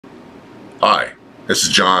Hi, this is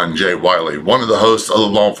John J. Wiley, one of the hosts of the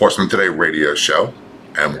Law Enforcement Today radio show,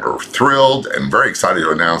 and we're thrilled and very excited to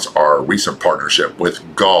announce our recent partnership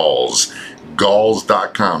with Galls.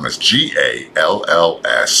 Galls.com. That's GALLS.com.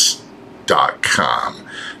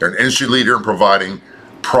 They're an industry leader in providing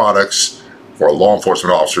products for law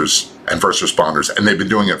enforcement officers and first responders, and they've been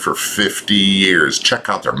doing it for 50 years. Check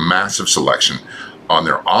out their massive selection on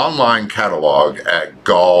their online catalog at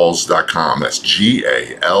Galls.com. That's GALLS.com.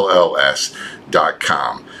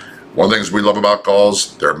 One of the things we love about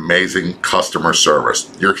Galls, their amazing customer service,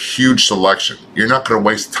 your huge selection. You're not going to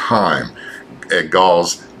waste time at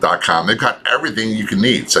Galls.com. They've got everything you can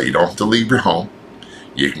need, so you don't have to leave your home.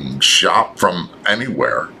 You can shop from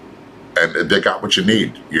anywhere, and they got what you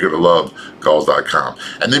need. You're going to love Galls.com.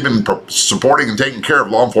 And they've been supporting and taking care of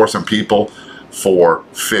law enforcement people for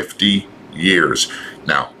 50 years.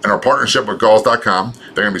 Now, in our partnership with Galls.com,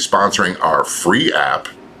 they're going to be sponsoring our free app,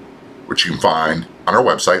 which you can find on our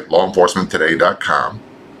website, lawenforcementtoday.com,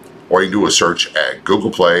 or you can do a search at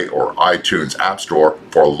Google Play or iTunes App Store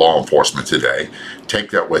for Law Enforcement Today.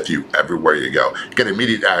 Take that with you everywhere you go. Get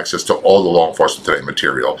immediate access to all the Law Enforcement Today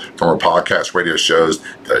material, from our podcast radio shows,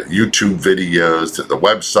 to YouTube videos, to the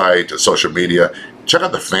website, to social media. Check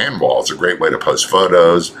out the fan wall. It's a great way to post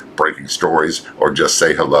photos, breaking stories, or just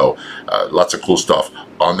say hello. Lots of cool stuff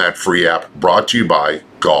on that free app, brought to you by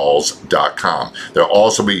Galls.com. They'll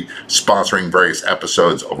also be sponsoring various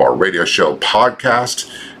episodes of our radio show podcast,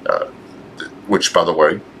 which, by the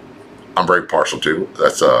way, I'm very partial to.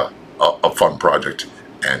 That's a fun project.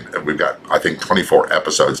 And we've got, I think, 24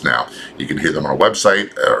 episodes now. You can hear them on our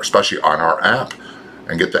website, or especially on our app.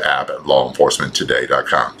 And get the app at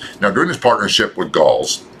lawenforcementtoday.com. Now, during this partnership with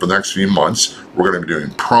Galls, for the next few months, we're going to be doing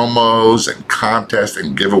promos and contests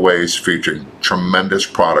and giveaways featuring tremendous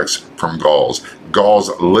products from Galls. Galls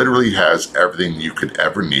literally has everything you could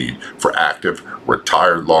ever need for active,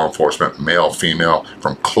 retired law enforcement, male, female,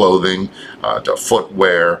 from clothing to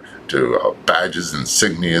footwear to badges,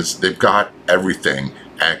 insignias. They've got everything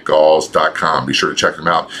at Galls.com. Be sure to check them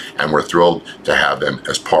out, and we're thrilled to have them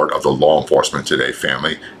as part of the Law Enforcement Today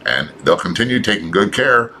family, and they'll continue taking good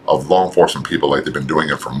care of law enforcement people like they've been doing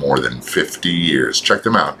it for more than 50 years. Check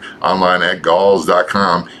them out online at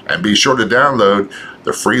Galls.com, and be sure to download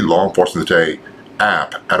the free Law Enforcement Today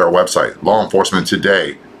app at our website,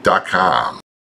 lawenforcementtoday.com.